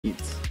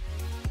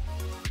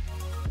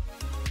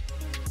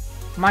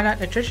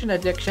Minot Nutrition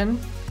Addiction,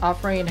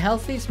 offering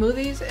healthy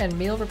smoothies and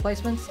meal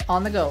replacements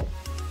on the go.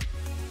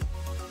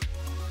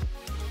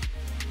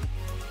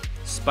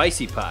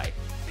 Spicy Pie,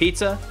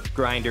 pizza,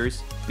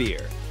 grinders, beer.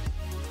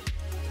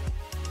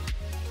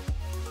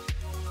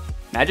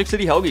 Magic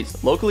City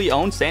Hoagies, locally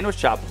owned sandwich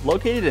shop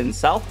located in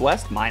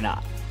Southwest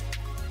Minot.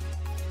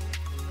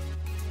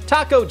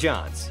 Taco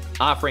John's,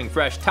 offering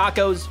fresh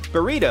tacos,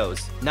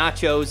 burritos,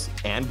 nachos,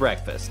 and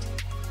breakfast.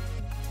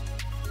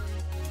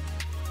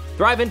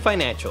 Thrive-In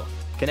Financial,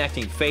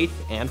 connecting faith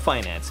and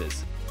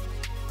finances.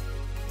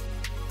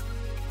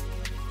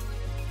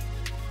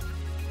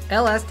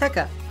 El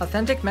Azteca,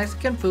 authentic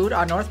Mexican food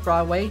on North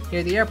Broadway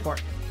near the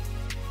airport.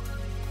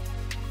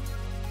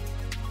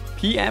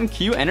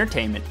 PMQ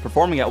Entertainment,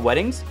 performing at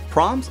weddings,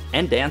 proms,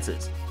 and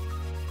dances.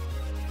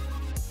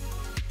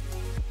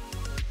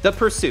 The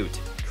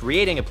Pursuit,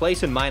 creating a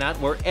place in Minot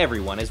where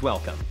everyone is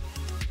welcome.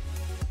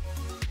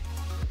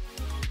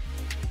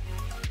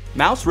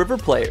 Mouse River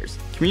Players,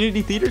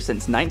 community theater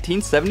since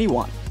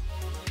 1971.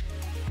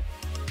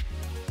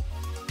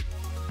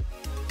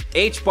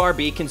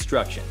 H-Bar-B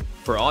Construction,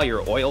 for all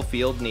your oil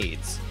field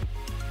needs.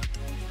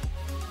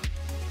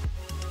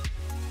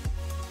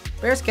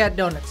 Bear's Cat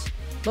Donuts,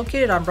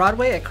 located on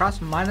Broadway across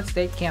from Minot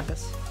State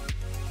Campus.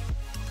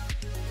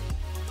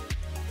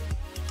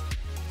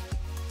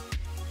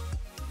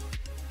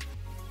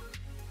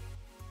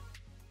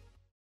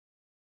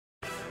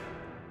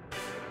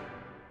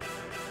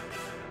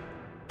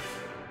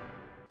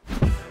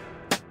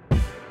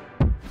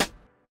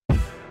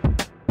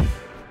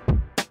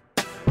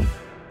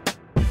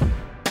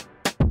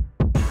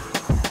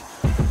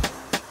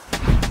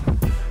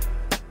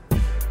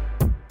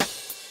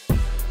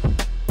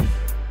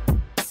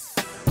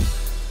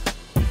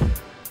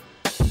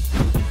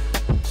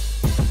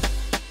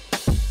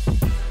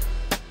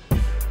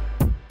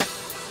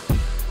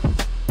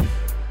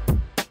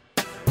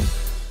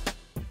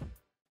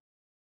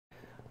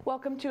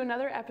 Welcome to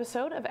another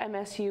episode of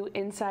MSU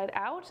Inside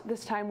Out,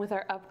 this time with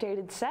our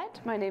updated set.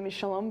 My name is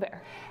Shalom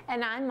Bear.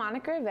 And I'm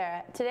Monica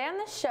Rivera. Today on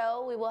the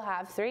show, we will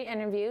have 3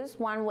 interviews,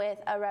 one with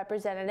a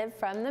representative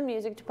from the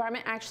music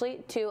department,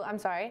 actually 2, I'm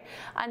sorry,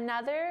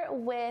 another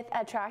with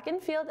a track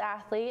and field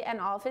athlete and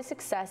all of his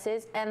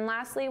successes, and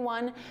lastly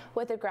one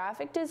with a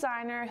graphic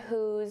designer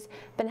who's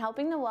been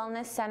helping the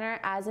Wellness Center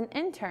as an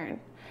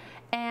intern.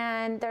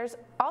 And there's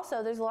a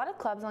lot of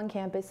clubs on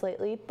campus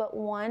lately, but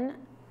one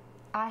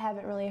I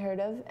haven't really heard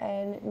of,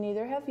 and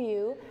neither have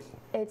you.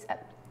 It's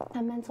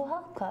a mental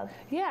health club.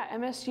 Yeah,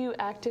 MSU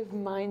Active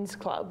Minds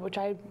Club, which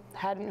I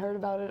hadn't heard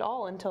about at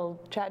all until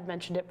Chad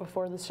mentioned it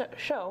before the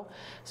show.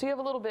 So you have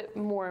a little bit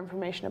more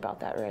information about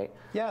that, right?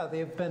 Yeah,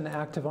 they've been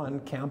active on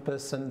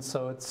campus, and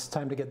so it's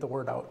time to get the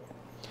word out.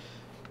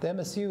 The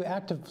MSU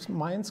Active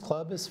Minds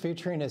Club is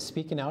featuring a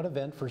speaking out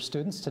event for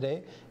students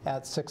today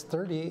at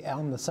 6:30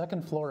 on the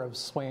second floor of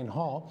Swain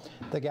Hall.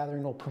 The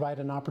gathering will provide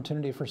an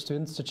opportunity for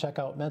students to check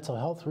out mental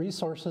health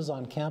resources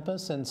on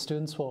campus, and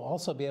students will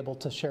also be able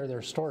to share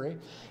their story.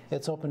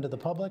 It's open to the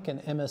public, and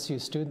MSU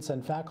students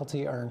and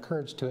faculty are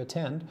encouraged to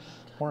attend.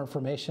 More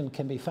information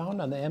can be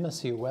found on the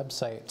MSU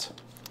website.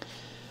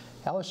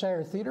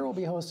 Alishire Theater will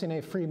be hosting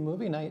a free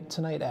movie night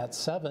tonight at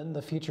 7.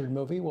 The featured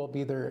movie will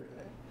be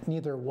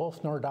Neither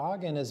Wolf Nor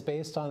Dog and is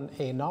based on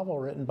a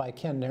novel written by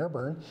Ken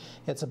Nairburn.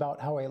 It's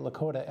about how a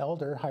Lakota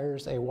elder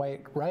hires a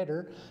white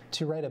writer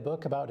to write a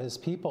book about his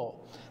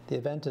people. The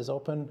event is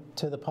open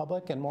to the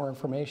public, and more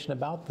information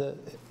about the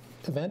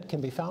event can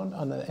be found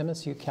on the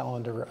MSU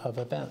calendar of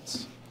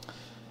events.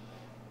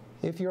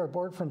 If you are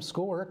bored from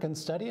schoolwork and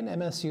studying,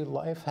 MSU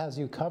Life has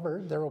you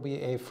covered. There will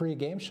be a free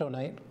game show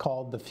night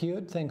called The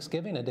Feud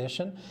Thanksgiving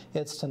Edition.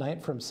 It's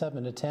tonight from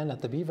 7 to 10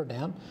 at the Beaver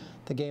Dam.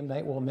 The game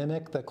night will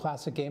mimic the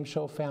classic game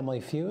show Family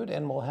Feud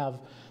and will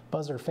have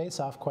buzzer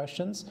face-off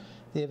questions.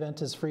 The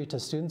event is free to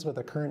students with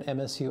a current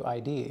MSU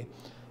ID.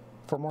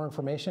 For more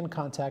information,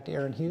 contact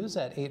Aaron Hughes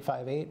at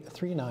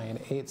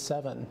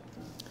 858-3987.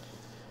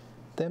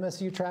 The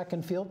MSU track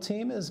and field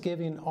team is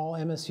giving all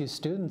MSU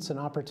students an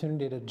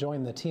opportunity to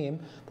join the team.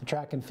 The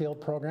track and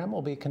field program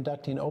will be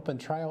conducting open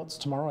tryouts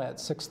tomorrow at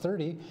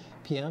 6:30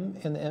 p.m.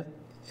 in the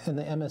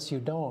MSU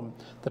Dome.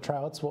 The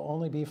tryouts will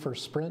only be for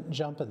sprint,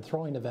 jump, and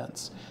throwing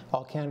events.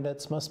 All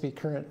candidates must be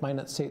current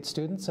Minot State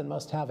students and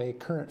must have a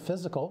current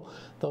physical.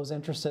 Those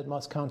interested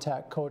must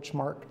contact Coach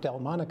Mark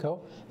Delmonico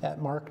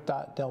at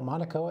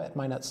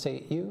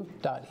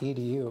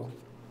mark.delmonico@minotstateu.edu.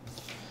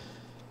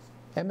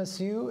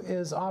 MSU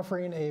is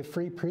offering a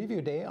free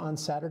preview day on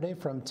Saturday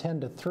from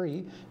 10 to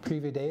 3.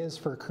 Preview day is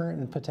for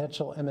current and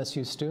potential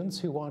MSU students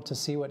who want to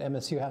see what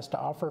MSU has to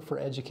offer for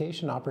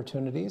education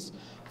opportunities.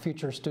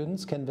 Future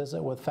students can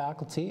visit with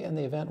faculty, and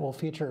the event will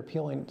feature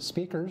appealing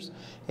speakers,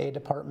 a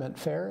department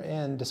fair,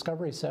 and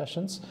discovery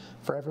sessions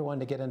for everyone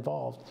to get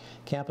involved.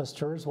 Campus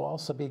tours will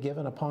also be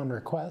given upon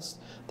request.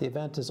 The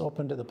event is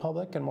open to the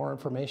public, and more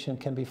information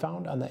can be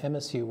found on the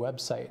MSU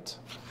website.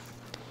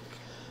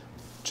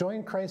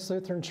 Join Christ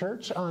Lutheran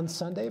Church on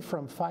Sunday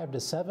from 5 to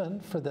 7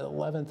 for the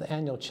 11th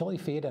annual chili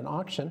feed and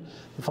auction.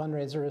 The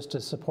fundraiser is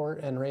to support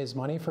and raise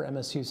money for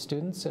MSU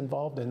students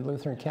involved in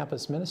Lutheran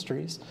Campus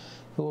Ministries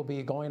who will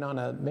be going on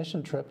a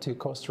mission trip to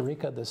Costa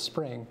Rica this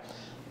spring.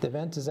 The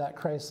event is at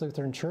Christ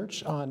Lutheran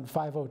Church on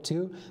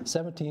 502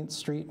 17th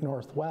Street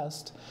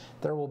Northwest.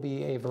 There will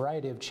be a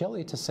variety of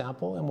chili to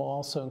sample and will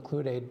also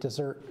include a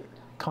dessert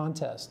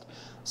contest.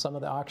 Some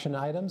of the auction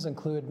items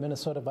include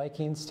Minnesota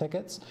Vikings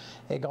tickets,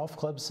 a golf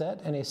club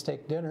set, and a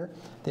steak dinner.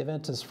 The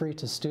event is free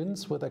to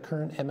students with a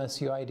current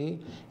MSU ID,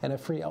 and a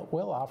free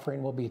will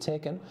offering will be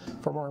taken.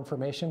 For more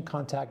information,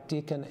 contact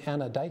Deacon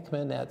Anna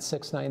Dykman at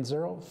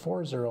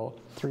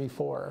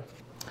 690-4034.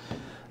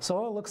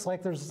 So it looks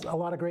like there's a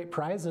lot of great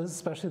prizes,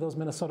 especially those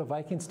Minnesota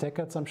Vikings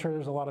tickets. I'm sure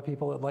there's a lot of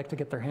people that like to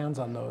get their hands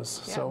on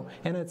those. Yeah. So,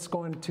 and it's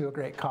going to a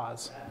great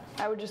cause.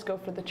 I would just go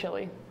for the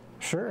chili.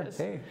 Sure.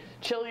 Hey.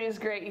 Chili is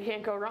great. You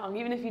can't go wrong.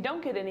 Even if you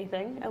don't get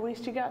anything, at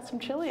least you got some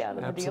chili out of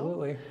the deal.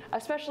 Absolutely.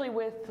 Especially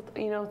with,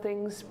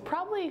 things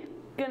probably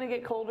going to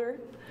get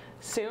colder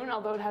soon,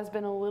 although it has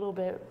been a little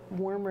bit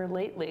warmer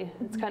lately.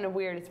 It's kind of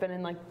weird. It's been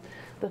in like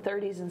the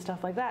 30s and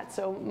stuff like that.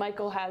 So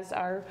Michael has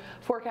our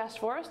forecast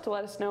for us to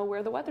let us know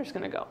where the weather's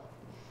going to go.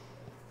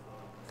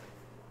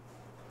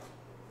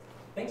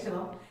 Thanks,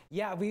 Shalom.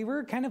 Yeah, we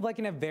were kind of like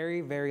in a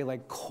very, very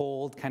like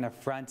cold kind of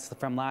front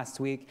from last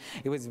week.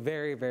 It was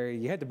very, very,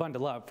 you had to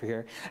bundle up for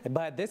here.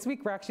 But this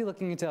week we're actually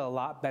looking into a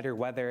lot better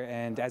weather.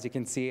 And as you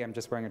can see, I'm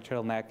just wearing a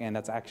turtleneck, and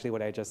that's actually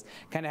what I just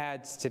kind of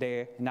had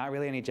today. Not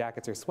really any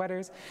jackets or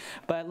sweaters.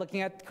 But looking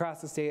at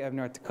across the state of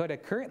North Dakota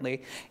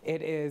currently,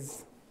 it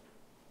is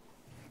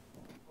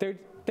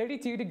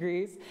 32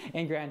 degrees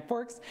in Grand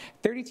Forks,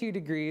 32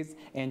 degrees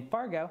in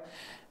Fargo,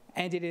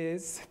 and it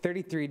is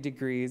 33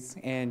 degrees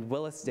in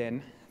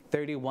Williston,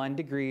 31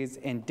 degrees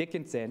in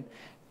Dickinson,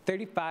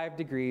 35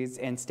 degrees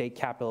in state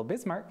capital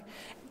Bismarck,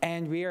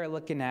 and we are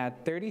looking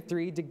at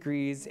 33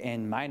 degrees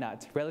in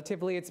Minot.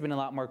 Relatively, it's been a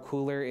lot more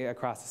cooler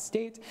across the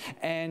state,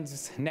 and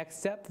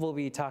next up, we'll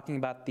be talking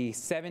about the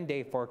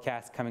 7-day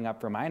forecast coming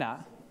up for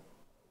Minot.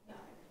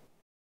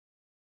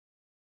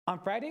 On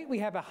Friday, we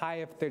have a high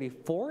of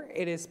 34.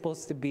 It is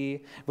supposed to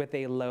be with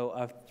a low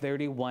of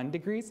 31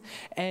 degrees,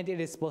 and it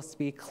is supposed to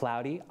be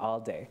cloudy all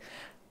day.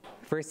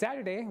 For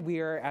Saturday, we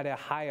are at a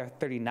high of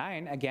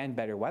 39, again,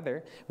 better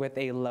weather, with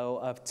a low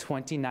of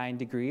 29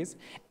 degrees,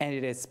 and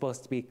it is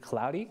supposed to be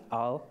cloudy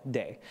all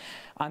day.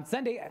 On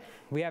Sunday,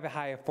 we have a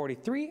high of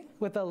 43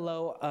 with a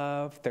low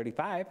of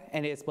 35,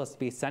 and it is supposed to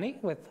be sunny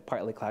with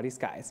partly cloudy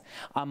skies.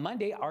 On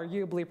Monday,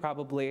 arguably,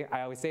 probably,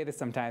 I always say this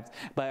sometimes,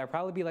 but it'll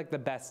probably be like the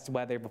best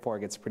weather before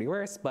it gets pretty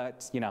worse,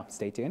 but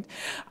stay tuned.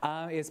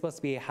 It is supposed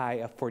to be a high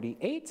of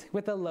 48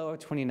 with a low of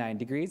 29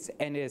 degrees,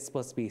 and it is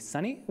supposed to be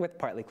sunny with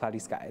partly cloudy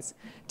skies.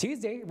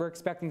 Tuesday, we're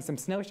expecting some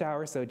snow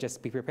showers, so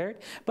just be prepared,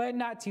 but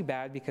not too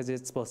bad because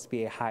it's supposed to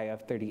be a high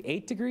of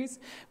 38 degrees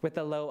with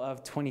a low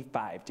of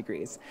 25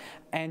 degrees.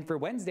 And for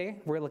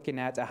Wednesday, we're looking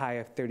at a high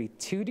of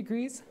 32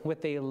 degrees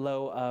with a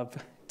low of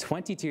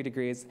 22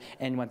 degrees,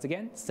 and once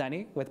again,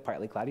 sunny with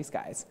partly cloudy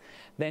skies.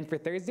 Then for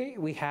Thursday,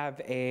 we have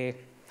a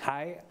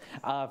high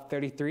of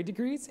 33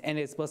 degrees, and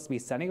it's supposed to be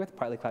sunny with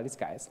partly cloudy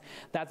skies.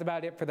 That's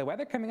about it for the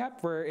weather coming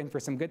up. We're in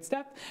for some good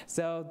stuff.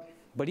 So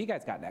what do you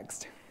guys got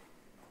next?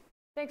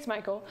 Thanks,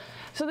 Michael.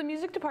 So the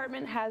music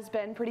department has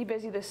been pretty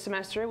busy this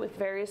semester with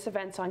various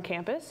events on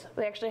campus.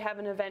 They actually have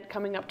an event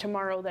coming up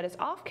tomorrow that is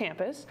off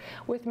campus.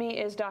 With me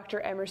is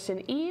Dr.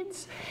 Emerson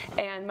Eads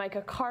and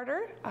Micah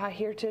Carter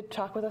here to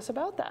talk with us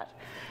about that.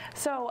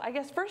 So I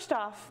guess first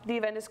off, the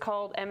event is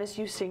called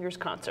MSU Singers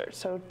Concert.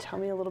 So tell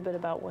me a little bit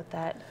about what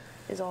that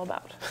is all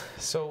about.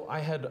 So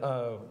I had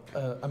a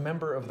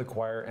member of the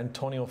choir,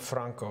 Antonio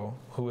Franco,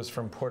 who was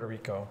from Puerto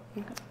Rico,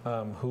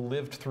 who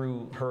lived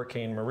through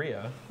Hurricane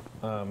Maria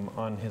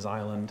on his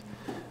island.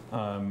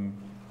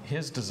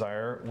 His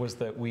desire was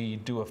that we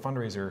do a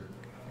fundraiser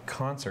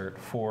concert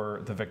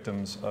for the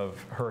victims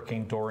of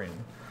Hurricane Dorian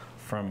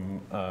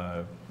from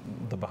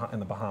in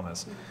the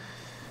Bahamas.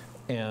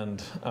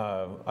 And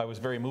I was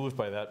very moved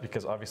by that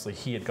because obviously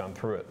he had gone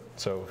through it.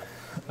 So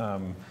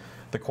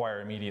the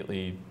choir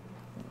immediately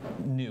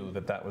knew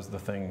that that was the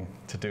thing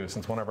to do,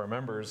 since one of our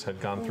members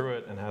had gone through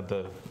it and had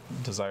the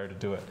desire to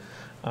do it.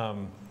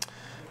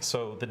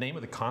 So the name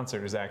of the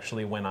concert is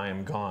actually When I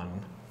Am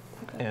Gone.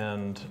 Okay.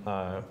 And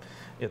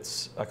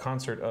it's a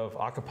concert of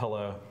a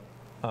cappella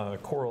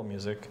choral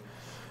music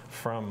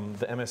from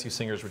the MSU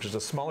Singers, which is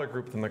a smaller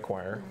group than the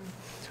choir.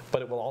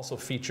 But it will also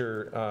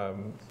feature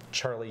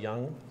Charlie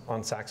Young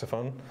on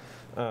saxophone.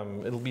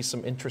 It'll be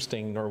some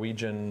interesting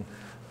Norwegian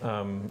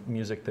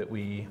music that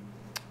we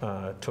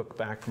took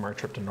back from our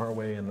trip to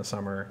Norway in the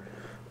summer.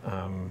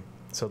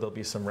 So there'll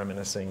be some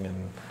reminiscing,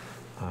 and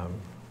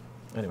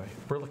anyway,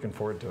 we're looking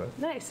forward to it.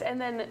 Nice.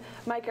 And then,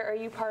 Micah, are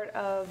you part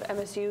of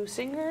MSU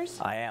Singers?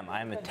 I am.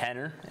 I'm a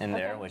tenor in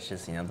there, which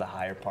is the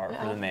higher part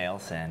for the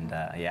males, and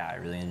yeah, I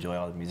really enjoy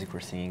all the music we're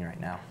seeing right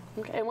now.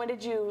 Okay. And when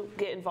did you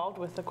get involved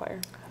with the choir?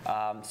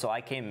 So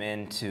I came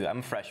into, I'm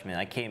a freshman,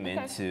 I came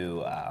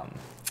into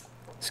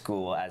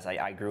school, as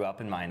I grew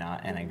up in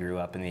Minot and I grew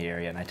up in the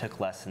area, and I took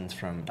lessons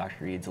from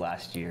Dr. Eads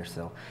last year,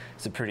 so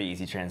it's a pretty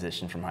easy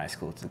transition from high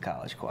school to the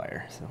college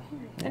choir. So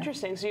yeah.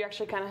 Interesting. So you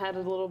actually kind of had a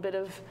little bit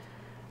of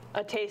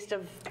a taste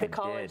of the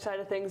college side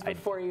of things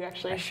before you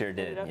actually I sure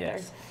did, ended up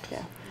yes. there.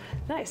 Yeah.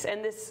 Nice.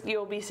 And this,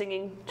 you'll be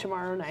singing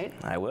tomorrow night.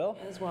 I will.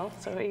 As well.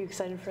 So are you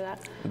excited for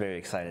that? Very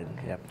excited.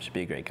 Yep, should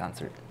be a great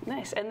concert.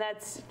 Nice. And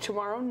that's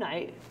tomorrow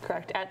night,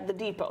 correct, at the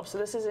Depot. So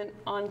this isn't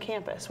on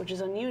campus, which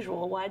is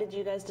unusual. Why did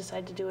you guys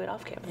decide to do it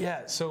off campus?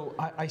 Yeah, so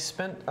I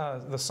spent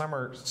the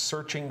summer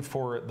searching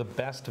for the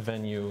best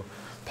venue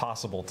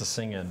possible to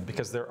sing in,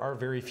 because there are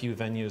very few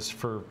venues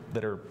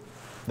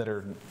that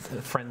are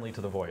friendly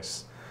to the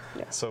voice.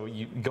 Yeah. So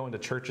you go into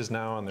churches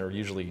now, and they're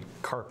usually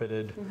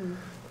carpeted,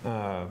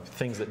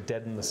 things that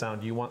deaden the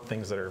sound. You want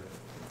things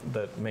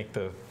that make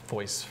the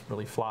voice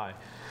really fly.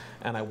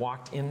 And I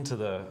walked into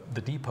the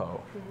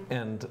depot,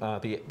 and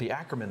the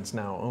Ackermans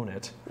now own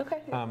it.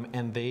 Okay.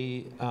 And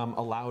they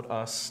allowed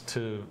us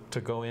to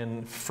go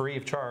in free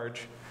of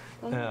charge.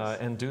 Nice.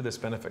 And do this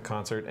benefit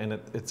concert, and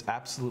it's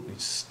absolutely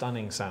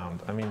stunning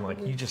sound. I mean, like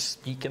you just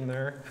speak in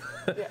there,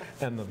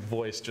 and the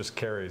voice just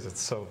carries.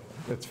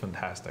 It's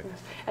fantastic.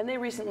 Yes. And they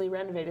recently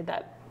renovated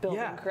that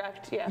building,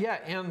 correct? Yeah. Yeah,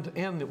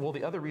 and well,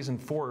 the other reason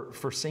for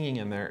singing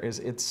in there is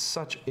it's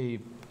such a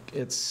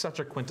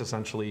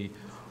quintessentially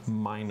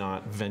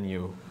Minot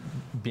venue,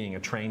 being a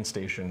train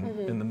station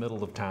in the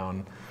middle of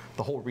town.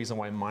 The whole reason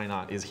why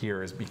Minot is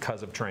here is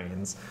because of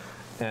trains,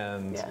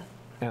 and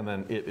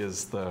then it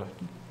is the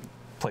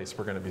place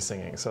we're going to be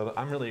singing. So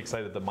I'm really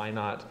excited. The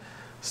Minot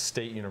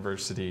State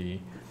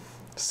University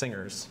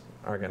singers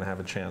are going to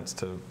have a chance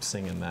to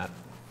sing in that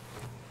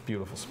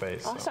beautiful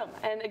space. Awesome.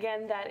 And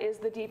again, that is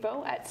the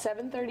Depot at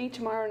 7:30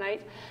 tomorrow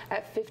night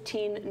at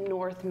 15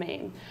 North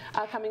Main.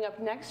 Coming up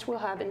next, we'll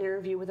have an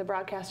interview with the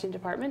broadcasting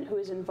department, who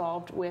is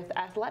involved with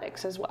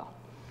athletics as well.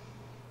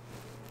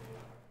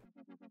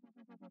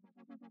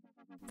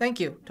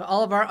 Thank you to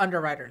all of our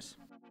underwriters.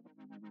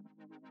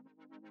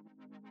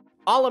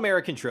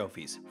 All-American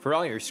Trophies for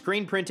all your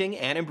screen printing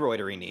and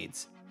embroidery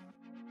needs.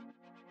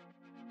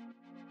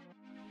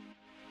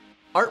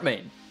 Art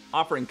Main,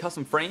 offering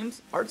custom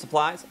frames, art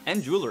supplies,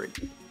 and jewelry.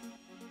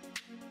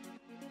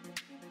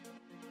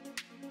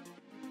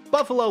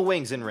 Buffalo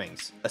Wings and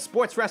Rings, a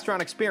sports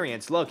restaurant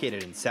experience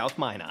located in South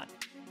Minot.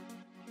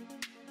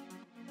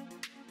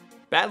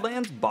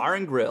 Badlands Bar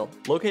and Grill,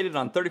 located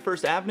on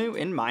 31st Avenue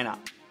in Minot.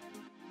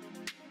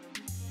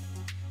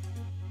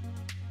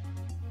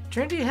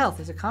 Trinity Health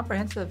is a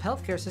comprehensive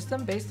healthcare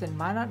system based in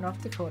Minot,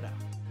 North Dakota.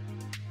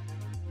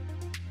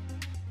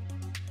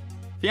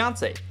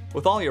 Fiancé,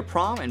 with all your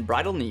prom and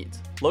bridal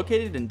needs,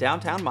 located in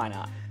downtown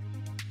Minot.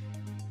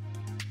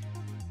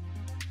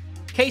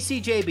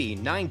 KCJB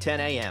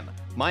 910 AM,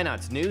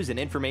 Minot's news and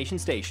information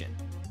station.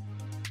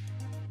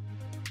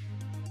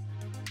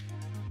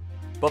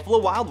 Buffalo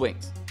Wild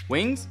Wings,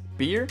 wings,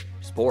 beer,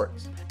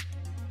 sports.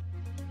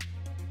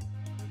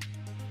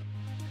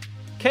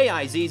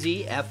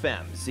 KIZZ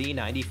FM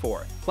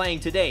Z94, playing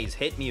today's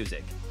hit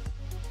music.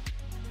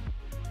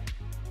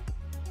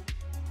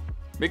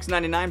 Mix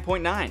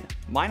 99.9,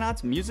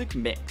 Minot's music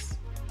mix.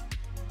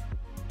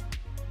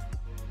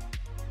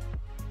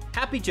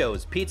 Happy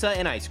Joe's Pizza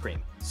and Ice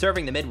Cream,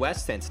 serving the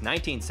Midwest since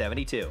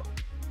 1972.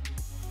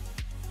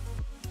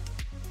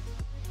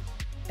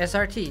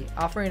 SRT,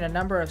 offering a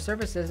number of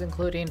services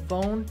including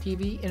phone,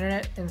 TV,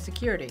 internet, and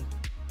security.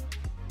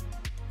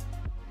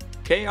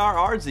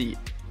 KRRZ,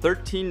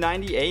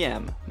 1390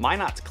 AM,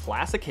 Minot's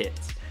classic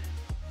hits.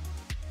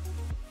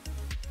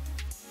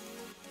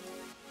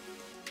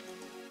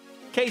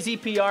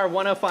 KZPR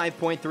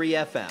 105.3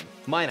 FM,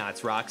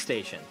 Minot's rock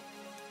station.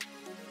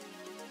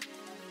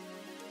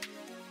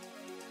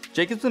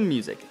 Jacobson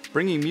Music,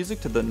 bringing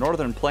music to the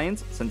Northern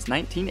Plains since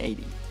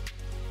 1980.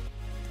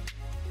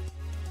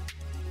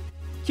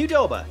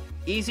 Qdoba,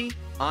 easy,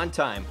 on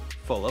time,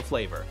 full of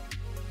flavor.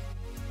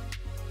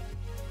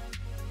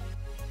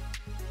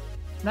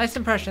 Nice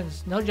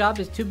Impressions, no job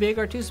is too big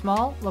or too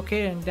small,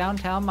 located in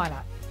downtown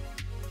Minot.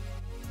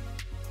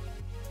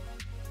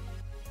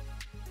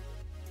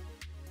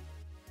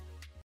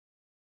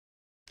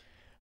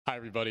 Hi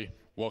everybody,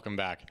 welcome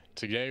back.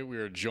 Today we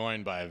are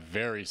joined by a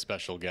very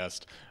special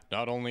guest.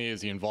 Not only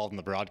is he involved in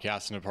the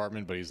broadcasting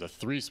department, but he's a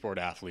three-sport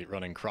athlete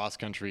running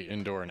cross-country,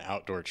 indoor, and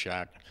outdoor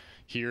track.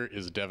 Here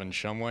is Devin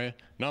Shumway.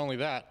 Not only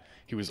that,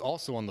 he was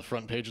also on the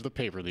front page of the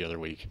paper the other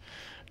week.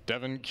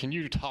 Devin, can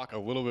you talk a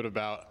little bit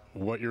about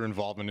what your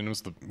involvement in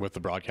with the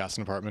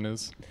broadcasting department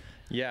is?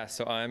 Yeah,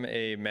 so I'm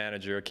a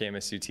manager, a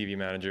KMSU TV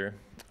manager.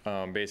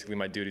 Basically,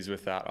 my duties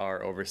with that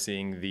are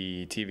overseeing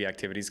the TV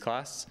activities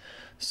class.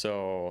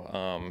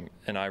 So,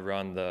 and I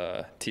run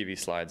the TV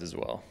slides as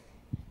well.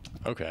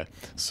 Okay,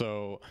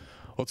 so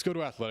let's go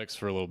to athletics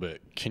for a little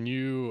bit. Can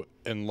you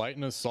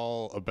enlighten us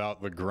all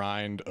about the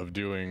grind of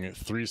doing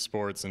three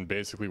sports and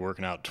basically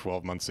working out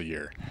 12 months a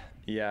year?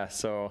 Yeah,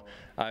 so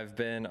I've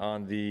been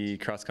on the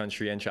cross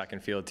country and track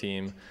and field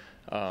team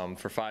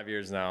for 5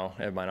 years now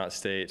at Minot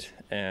State,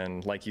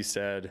 and like you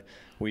said,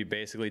 we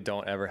basically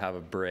don't ever have a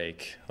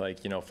break.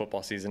 Like, you know,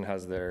 football season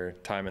has their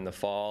time in the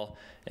fall,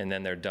 and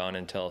then they're done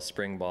until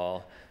spring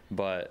ball.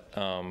 But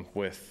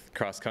with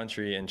cross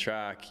country and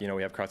track, you know,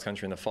 we have cross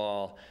country in the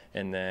fall,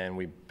 and then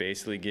we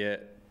basically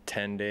get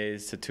 10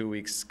 days to 2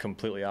 weeks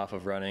completely off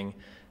of running,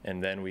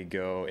 and then we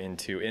go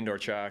into indoor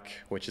track,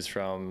 which is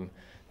from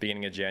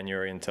beginning of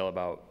January until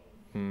about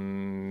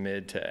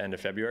mid to end of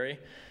February.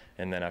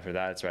 And then after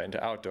that, it's right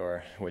into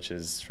outdoor, which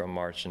is from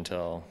March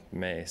until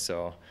May.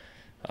 So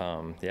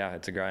yeah,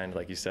 it's a grind,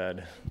 like you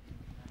said.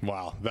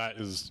 Wow, that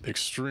is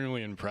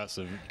extremely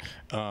impressive.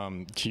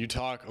 Can you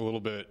talk a little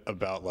bit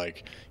about,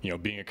 like, you know,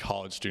 being a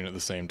college student at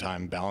the same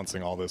time,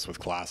 balancing all this with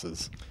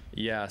classes?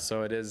 Yeah,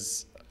 so it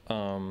is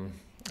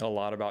a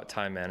lot about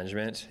time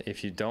management.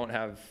 If you don't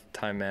have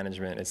time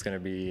management, it's gonna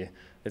be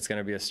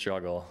a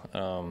struggle.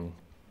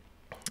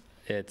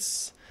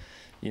 It's,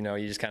 you know,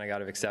 you just kind of got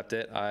to accept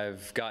it.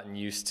 I've gotten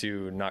used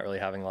to not really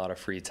having a lot of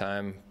free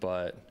time,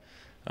 but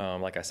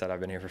like I said,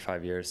 I've been here for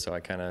 5 years, so I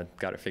kind of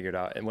got it figured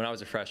out. And when I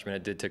was a freshman,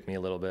 it did take me a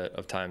little bit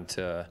of time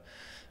to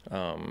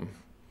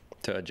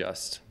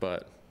adjust,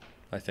 but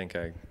I think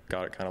I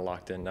got it kind of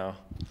locked in now.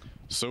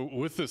 So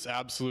with this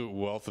absolute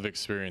wealth of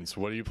experience,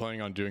 what are you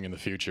planning on doing in the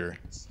future?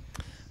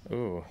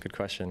 Ooh, good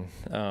question.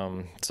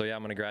 So yeah,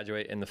 I'm gonna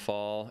graduate in the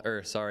fall,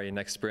 or sorry,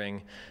 next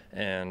spring,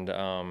 and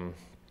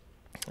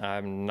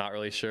I'm not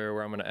really sure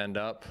where I'm gonna end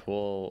up.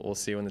 We'll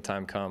see when the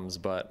time comes,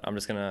 but I'm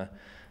just gonna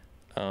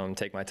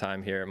take my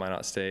time here at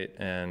Minot State,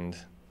 and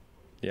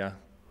yeah.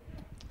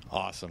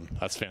 Awesome.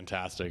 That's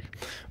fantastic.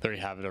 There you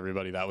have it,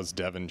 everybody. That was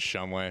Devin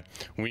Shumway.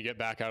 When we get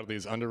back out of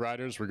these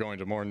underwriters, we're going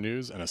to more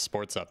news and a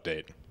sports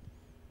update.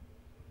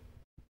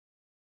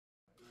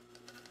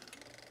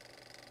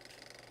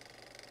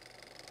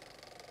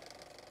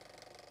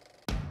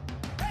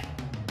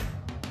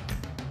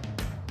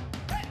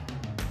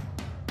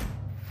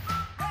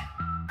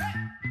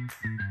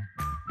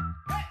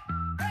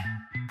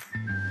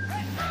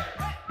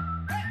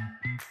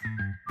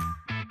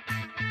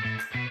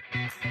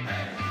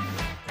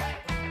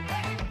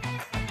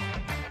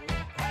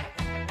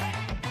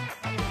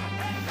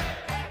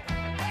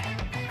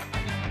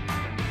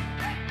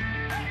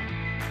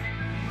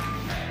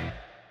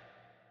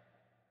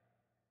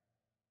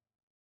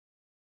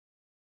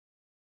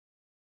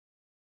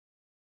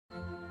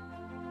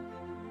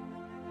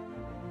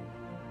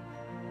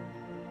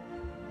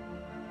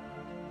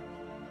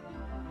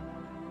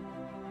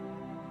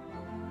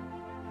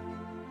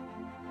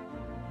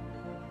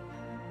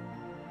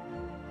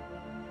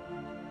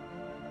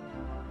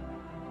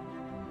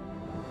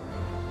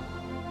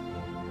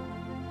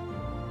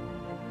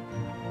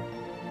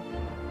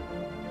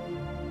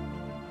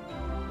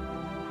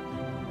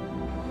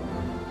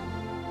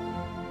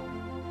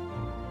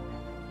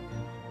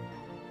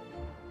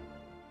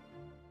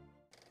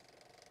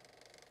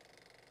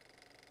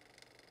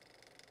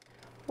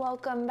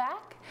 Welcome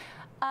back.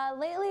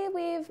 Lately,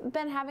 we've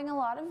been having a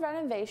lot of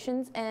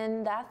renovations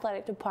in the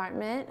athletic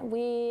department.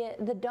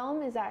 The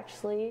dome is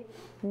actually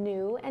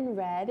new and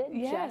red,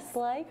 yes, just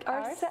like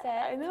our set.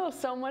 I know,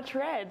 so much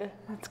red.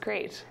 That's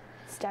great.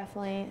 It's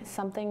definitely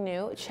something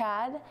new.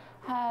 Chad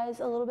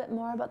has a little bit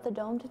more about the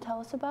dome to tell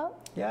us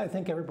about. Yeah, I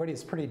think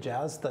everybody's pretty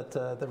jazzed that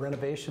the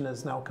renovation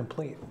is now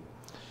complete.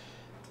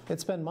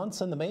 It's been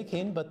months in the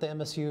making, but the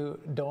MSU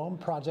Dome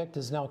project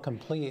is now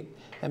complete.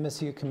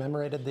 MSU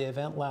commemorated the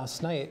event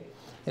last night.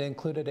 It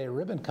included a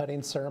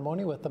ribbon-cutting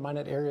ceremony with the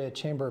Minot Area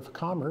Chamber of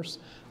Commerce.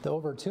 The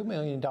over $2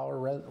 million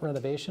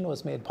renovation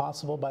was made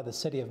possible by the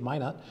City of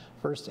Minot,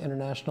 First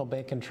International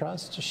Bank and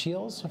Trust,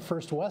 Shields,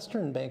 First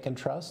Western Bank and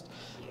Trust,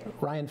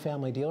 Ryan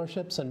Family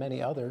Dealerships, and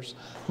many others.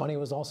 Money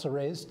was also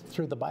raised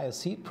through the Buy a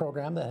Seat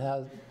program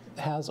that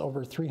has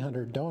over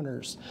 300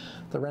 donors.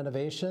 The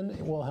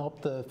renovation will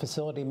help the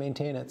facility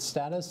maintain its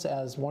status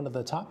as one of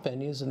the top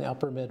venues in the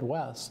upper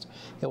Midwest.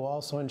 It will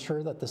also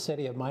ensure that the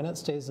City of Minot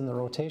stays in the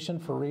rotation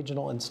for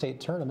regional and state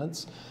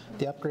tournaments.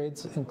 The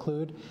upgrades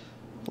include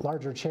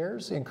larger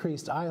chairs,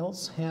 increased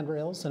aisles,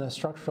 handrails, and a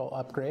structural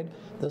upgrade.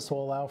 This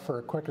will allow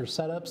for quicker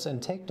setups and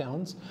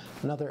takedowns.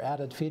 Another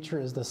added feature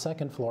is the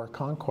second floor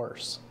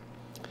concourse.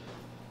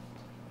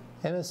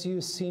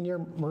 MSU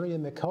senior Maria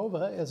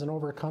Mikova is an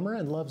overcomer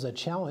and loves a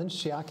challenge.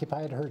 She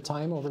occupied her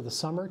time over the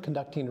summer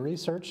conducting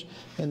research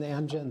in the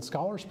Amgen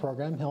Scholars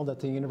Program held at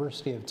the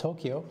University of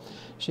Tokyo.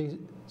 She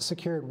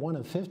secured one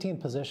of 15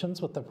 positions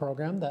with the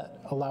program that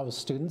allows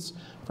students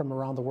from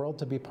around the world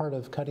to be part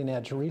of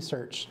cutting-edge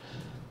research.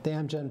 The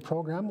Amgen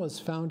program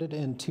was founded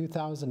in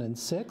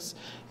 2006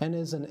 and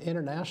is an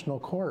international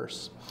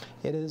course.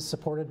 It is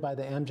supported by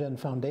the Amgen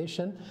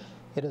Foundation.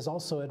 It is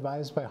also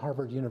advised by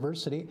Harvard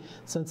University.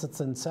 Since its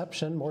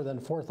inception, more than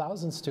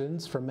 4,000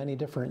 students from many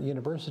different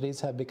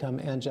universities have become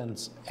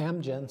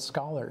Amgen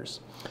scholars.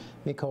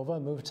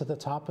 Mikova moved to the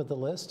top of the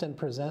list and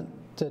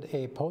presented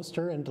a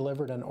poster and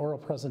delivered an oral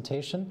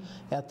presentation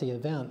at the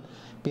event.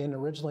 Being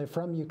originally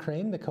from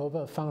Ukraine,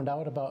 Mikova found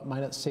out about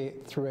Minot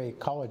State through a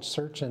college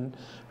search, and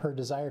her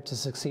desire to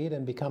succeed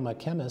and become a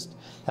chemist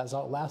has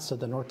outlasted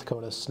the North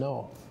Dakota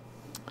snow.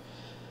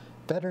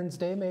 Veterans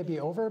Day may be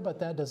over, but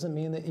that doesn't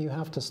mean that you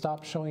have to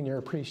stop showing your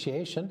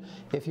appreciation.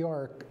 If you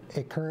are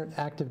a current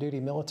active duty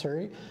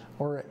military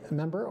or a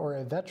member or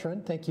a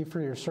veteran, thank you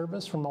for your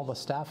service from all the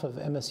staff of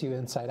MSU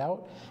Inside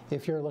Out.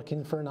 If you're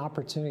looking for an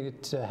opportunity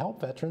to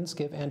help veterans,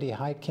 give Andy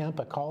Heidkamp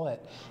a call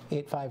at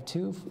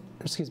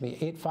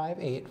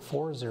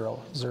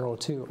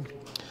 858-4002.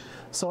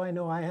 So I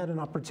know I had an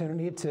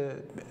opportunity to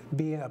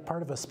be a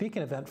part of a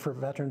speaking event for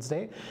Veterans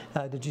Day.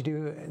 Did you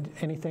do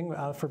anything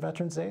for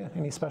Veterans Day?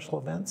 Any special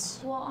events?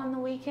 Well, on the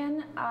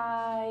weekend,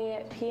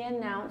 he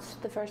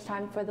announced the first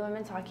time for the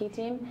women's hockey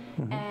team,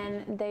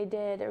 and they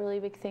did a really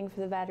big thing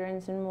for the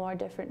veterans and more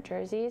different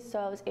jerseys. So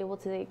I was able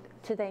to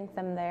thank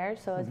them there.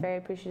 So I was very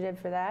appreciative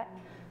for that.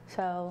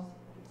 So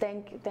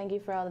thank you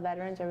for all the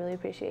veterans. I really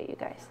appreciate you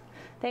guys.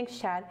 Thanks,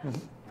 Chad.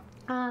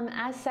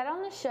 As said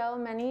on the show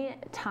many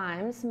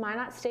times,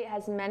 Minot State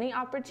has many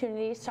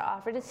opportunities to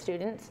offer to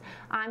students.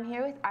 I'm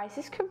here with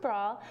Isis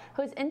Cabral,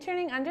 who is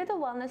interning under the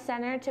Wellness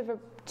Center to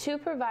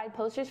provide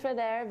posters for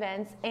their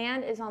events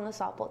and is on the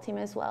softball team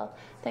as well.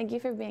 Thank you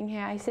for being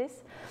here,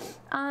 Isis.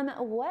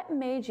 What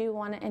made you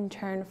want to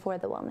intern for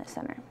the Wellness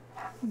Center?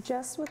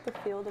 Just with the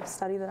field of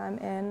study that I'm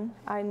in,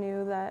 I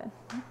knew that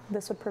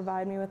this would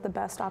provide me with the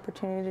best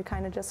opportunity to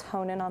kind of just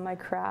hone in on my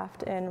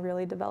craft and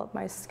really develop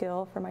my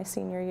skill for my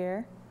senior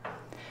year.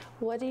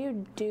 What do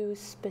you do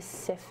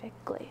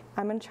specifically?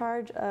 I'm in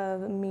charge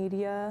of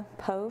media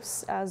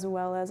posts as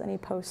well as any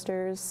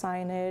posters,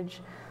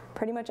 signage,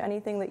 pretty much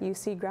anything that you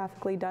see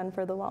graphically done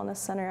for the Wellness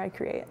Center I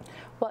create.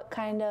 What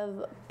kind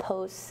of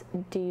posts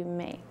do you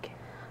make?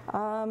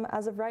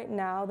 As of right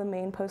now, the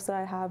main post that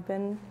I have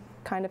been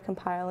kind of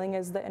compiling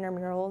is the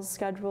intramurals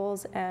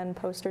schedules and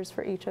posters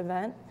for each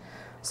event.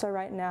 So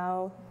right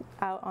now,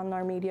 out on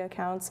our media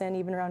accounts and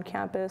even around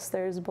campus,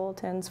 there's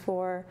bulletins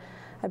for,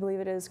 I believe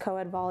it is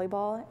co-ed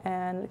volleyball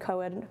and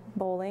co-ed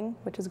bowling,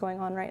 which is going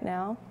on right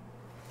now.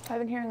 I've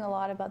been hearing a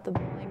lot about the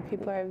bowling.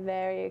 People are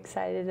very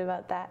excited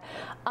about that.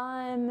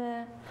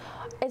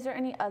 Is there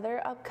any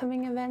other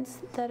upcoming events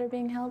that are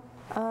being held?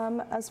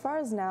 As far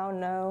as now,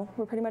 no.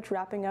 We're pretty much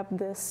wrapping up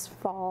this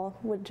fall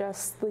with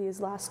just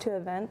these last 2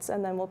 events,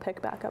 and then we'll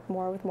pick back up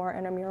more with more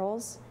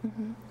intramurals.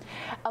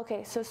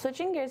 Okay, so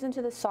switching gears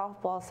into the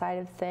softball side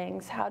of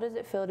things, how does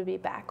it feel to be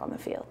back on the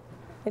field?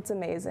 It's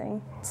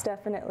amazing. It's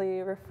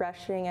definitely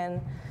refreshing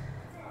and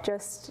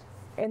just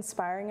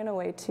inspiring in a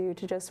way too,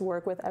 to just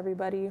work with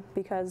everybody,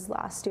 because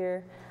last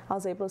year I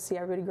was able to see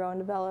everybody grow and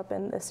develop,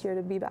 and this year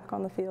to be back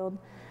on the field,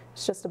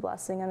 it's just a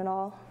blessing and it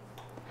all.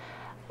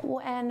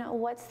 And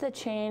what's the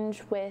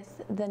change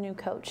with the new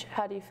coach?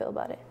 How do you feel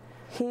about it?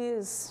 He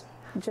is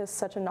just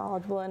such a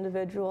knowledgeable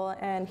individual,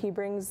 and he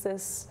brings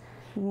this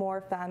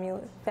more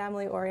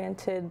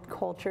family-oriented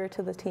culture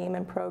to the team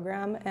and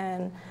program,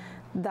 and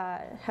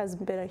that has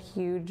been a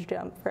huge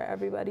jump for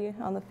everybody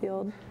on the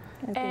field.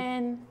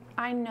 And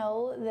I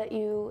know that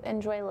you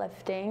enjoy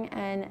lifting,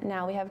 and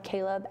now we have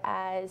Caleb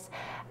as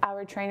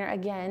our trainer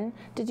again.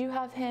 Did you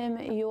have him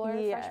your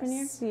freshman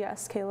year?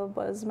 Yes, Caleb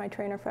was my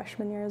trainer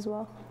freshman year as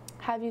well.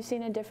 Have you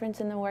seen a difference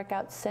in the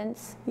workouts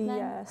since then?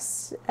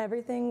 Yes,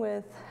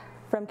 everything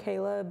from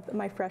Caleb,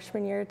 my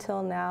freshman year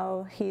till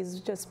now, he's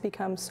just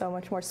become so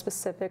much more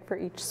specific for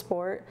each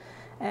sport.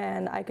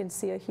 And I can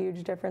see a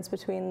huge difference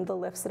between the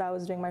lifts that I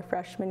was doing my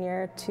freshman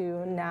year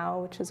to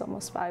now, which is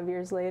almost 5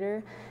 years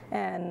later.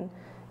 And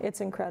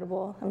it's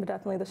incredible. I'm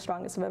definitely the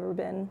strongest I've ever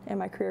been in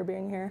my career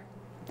being here.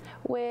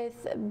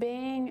 With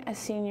being a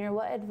senior,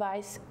 what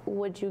advice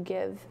would you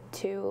give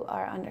to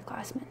our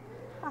underclassmen?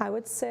 I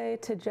would say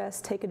to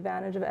just take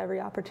advantage of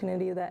every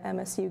opportunity that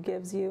MSU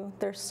gives you.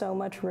 There's so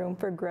much room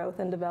for growth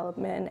and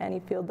development in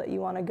any field that you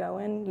want to go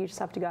in. You just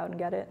have to go out and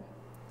get it.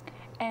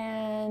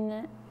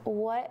 And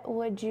what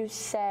would you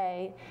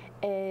say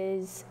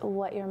is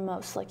what you're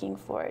most looking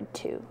forward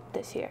to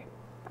this year?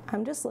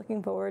 I'm just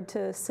looking forward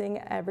to seeing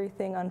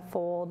everything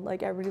unfold.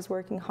 Like, everybody's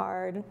working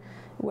hard,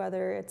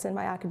 whether it's in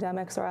my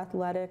academics or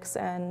athletics,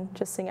 and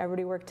just seeing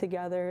everybody work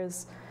together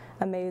is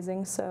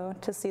amazing. So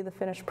to see the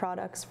finished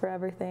products for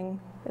everything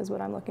is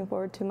what I'm looking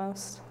forward to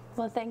most.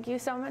 Well, thank you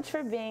so much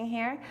for being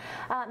here.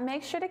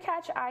 Make sure to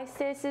catch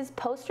Isis's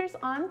posters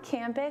on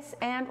campus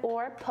and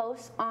or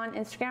posts on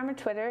Instagram or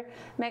Twitter.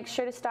 Make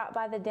sure to stop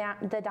by the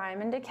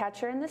Diamond to catch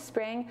her in the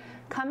spring.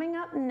 Coming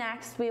up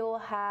next, we will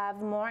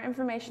have more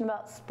information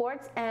about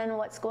sports and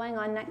what's going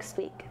on next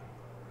week.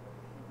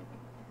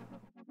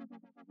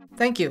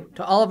 Thank you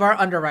to all of our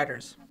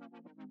underwriters.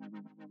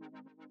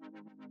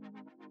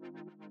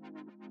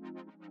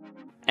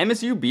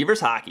 MSU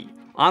Beavers Hockey.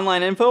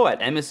 Online info at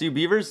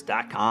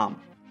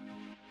msubeavers.com.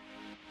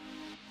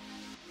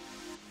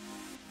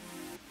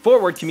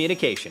 Forward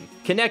Communication,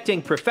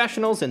 connecting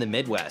professionals in the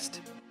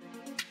Midwest.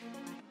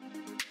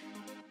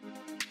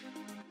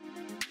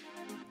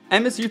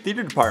 MSU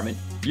Theater Department,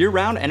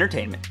 year-round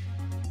entertainment.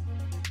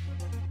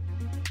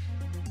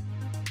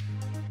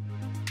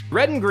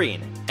 Red and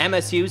Green,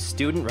 MSU's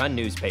student-run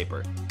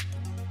newspaper.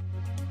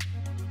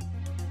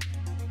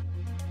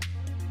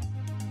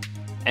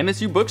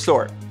 MSU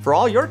Bookstore, for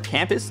all your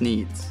campus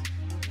needs.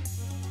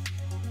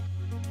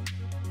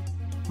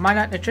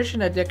 Minot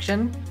Nutrition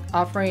Addiction,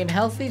 offering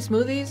healthy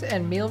smoothies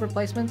and meal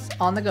replacements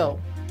on the go.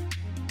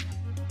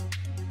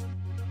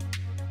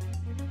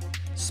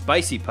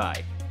 Spicy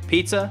Pie,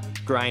 pizza,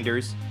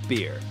 grinders,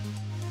 beer.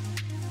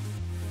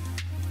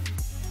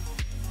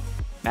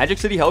 Magic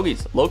City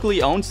Hoagies,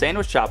 locally owned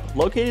sandwich shop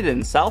located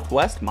in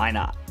Southwest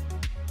Minot.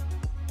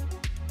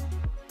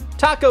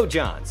 Taco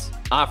John's,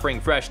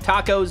 offering fresh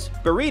tacos,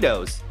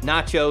 burritos,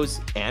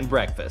 nachos, and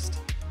breakfast.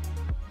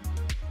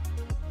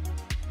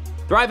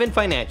 Thrive-In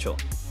Financial,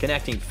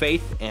 connecting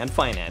faith and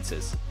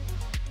finances.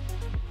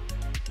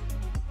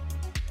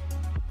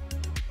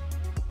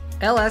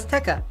 El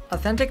Azteca,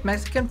 authentic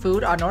Mexican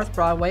food on North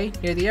Broadway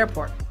near the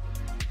airport.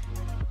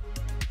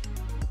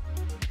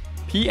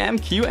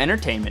 PMQ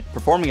Entertainment,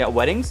 performing at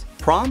weddings,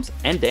 proms,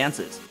 and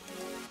dances.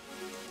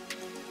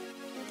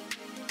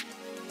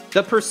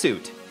 The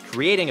Pursuit,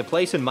 creating a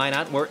place in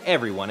Minot where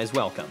everyone is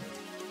welcome.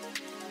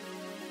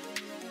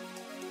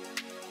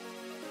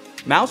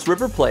 Mouse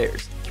River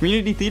Players,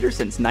 community theater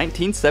since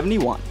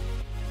 1971.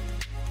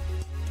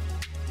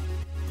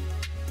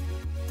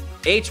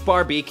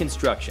 H-Bar-B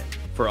Construction,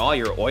 for all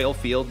your oil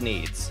field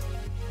needs.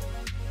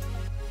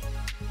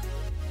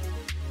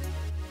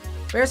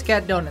 Bear's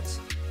Cat Donuts,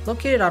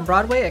 located on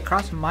Broadway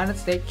across from Minot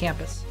State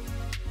Campus.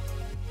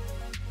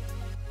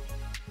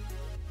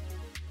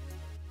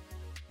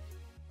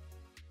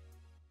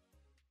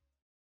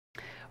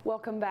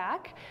 Welcome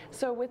back.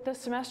 So with the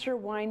semester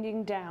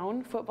winding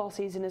down, football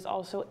season is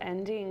also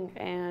ending,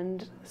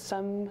 and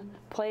some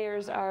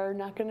players are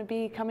not going to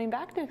be coming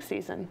back next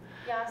season.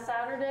 Yeah,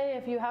 Saturday,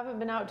 if you haven't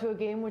been out to a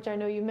game, which I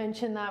know you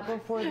mentioned that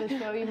before the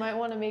show, you might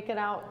want to make it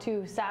out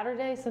to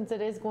Saturday, since it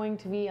is going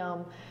to be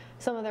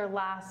some of their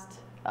last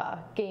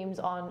games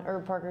on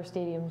Herb Parker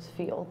Stadium's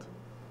field.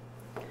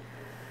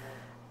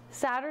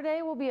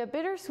 Saturday will be a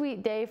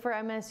bittersweet day for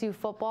MSU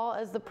football,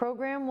 as the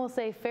program will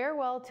say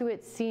farewell to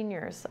its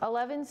seniors.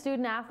 11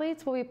 student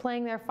athletes will be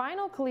playing their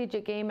final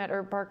collegiate game at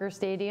Herb Parker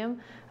Stadium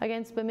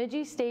against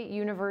Bemidji State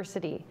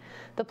University.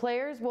 The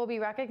players will be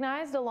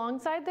recognized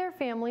alongside their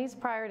families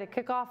prior to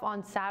kickoff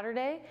on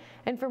Saturday.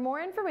 And for more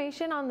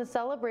information on the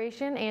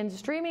celebration and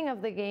streaming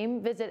of the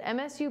game, visit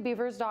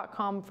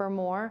msubeavers.com for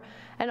more.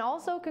 And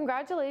also,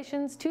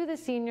 congratulations to the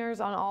seniors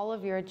on all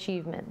of your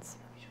achievements.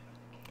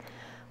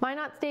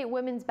 Minot State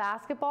women's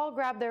basketball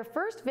grabbed their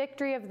first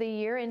victory of the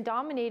year in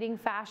dominating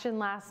fashion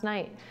last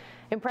night.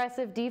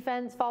 Impressive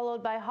defense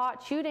followed by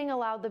hot shooting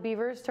allowed the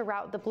Beavers to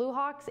rout the Blue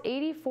Hawks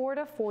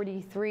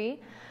 84-43.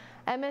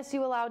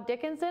 MSU allowed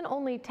Dickinson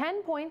only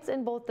 10 points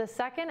in both the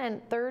second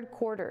and third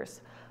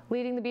quarters.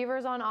 Leading the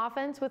Beavers on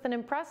offense with an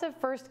impressive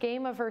first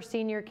game of her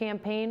senior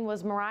campaign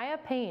was Mariah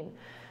Payne.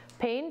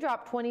 Payne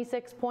dropped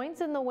 26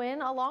 points in the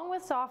win, along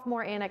with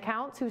sophomore Anna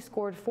Counts, who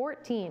scored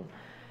 14.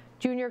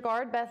 Junior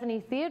guard Bethany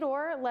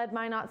Theodore led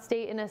Minot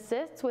State in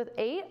assists with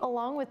 8,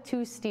 along with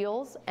 2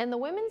 steals, and the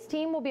women's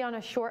team will be on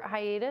a short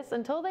hiatus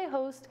until they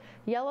host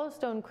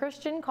Yellowstone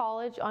Christian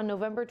College on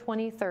November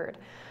 23rd.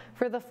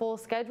 For the full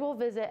schedule,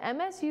 visit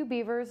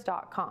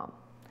msubeavers.com.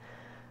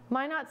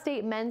 Minot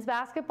State men's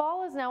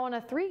basketball is now on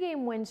a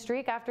 3-game win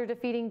streak after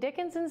defeating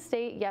Dickinson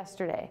State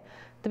yesterday.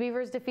 The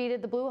Beavers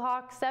defeated the Blue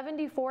Hawks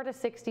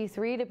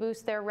 74-63 to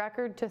boost their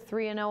record to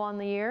 3-0 on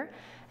the year.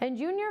 And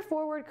junior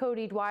forward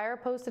Cody Dwyer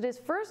posted his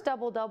first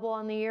double-double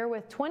on the year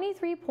with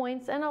 23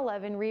 points and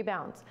 11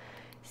 rebounds.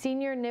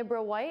 Senior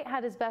Nibra White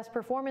had his best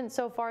performance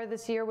so far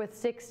this year with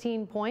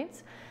 16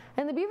 points.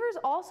 And the Beavers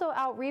also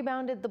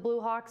out-rebounded the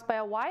Blue Hawks by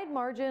a wide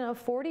margin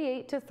of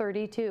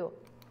 48-32.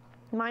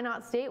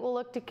 Minot State will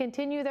look to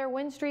continue their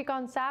win streak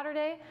on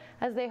Saturday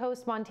as they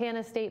host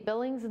Montana State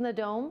Billings in the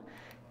Dome.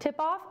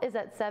 Tip-off is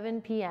at 7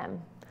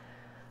 p.m.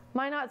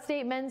 Minot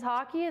State men's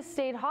hockey has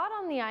stayed hot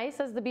on the ice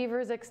as the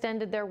Beavers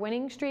extended their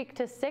winning streak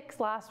to 6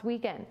 last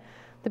weekend.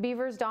 The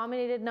Beavers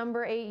dominated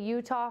number 8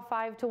 Utah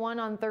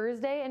 5-1 on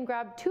Thursday and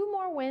grabbed 2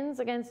 more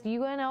wins against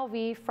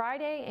UNLV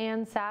Friday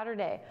and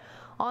Saturday.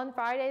 On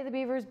Friday, the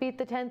Beavers beat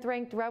the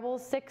 10th-ranked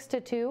Rebels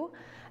 6-2,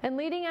 and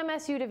leading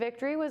MSU to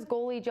victory was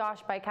goalie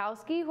Josh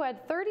Bykowski, who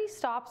had 30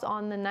 stops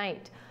on the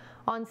night.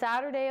 On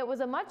Saturday, it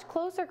was a much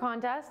closer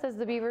contest as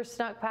the Beavers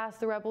snuck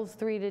past the Rebels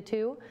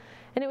 3-2,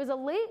 and it was a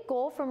late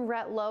goal from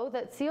Rhett Lowe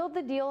that sealed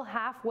the deal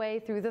halfway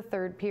through the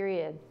third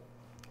period.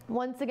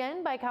 Once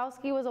again,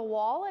 Bykowski was a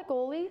wall at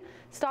goalie,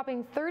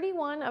 stopping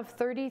 31 of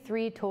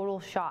 33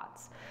 total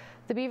shots.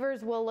 The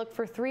Beavers will look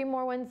for 3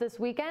 more wins this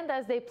weekend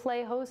as they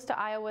play host to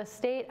Iowa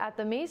State at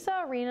the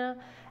Mesa Arena,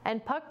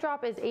 and puck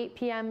drop is 8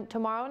 p.m.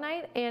 tomorrow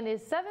night and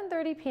is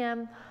 7:30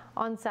 p.m.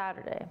 on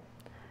Saturday.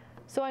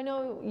 So I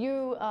know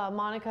you,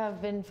 Monica,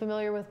 have been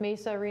familiar with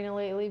Mesa Arena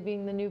lately,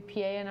 being the new PA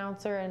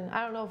announcer, and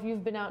I don't know if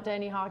you've been out to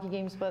any hockey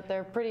games, but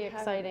they're pretty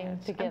exciting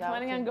to get out. I'm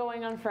planning on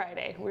going on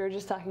Friday. We were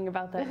just talking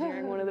about that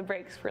during one of the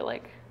breaks. For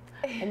like,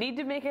 I need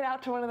to make it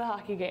out to one of the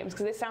hockey games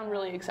because they sound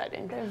really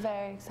exciting. They're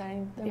very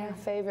exciting. They're my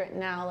favorite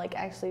now, like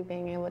actually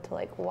being able to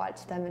like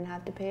watch them and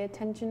have to pay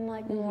attention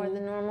like more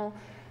than normal.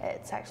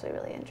 It's actually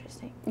really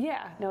interesting.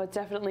 Yeah, no, it's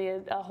definitely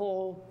a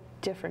whole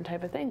different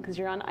type of thing because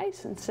you're on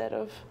ice instead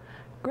of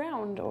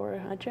ground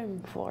or a gym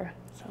floor.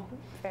 So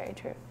very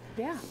true.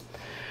 Yeah.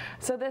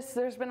 So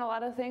there's been a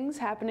lot of things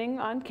happening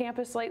on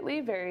campus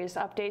lately, various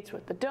updates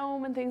with the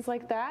dome and things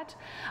like that.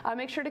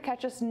 Make sure to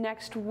catch us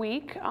next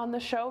week on the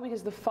show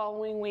because the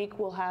following week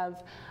we'll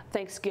have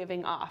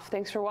Thanksgiving off.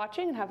 Thanks for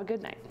watching and have a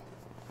good night.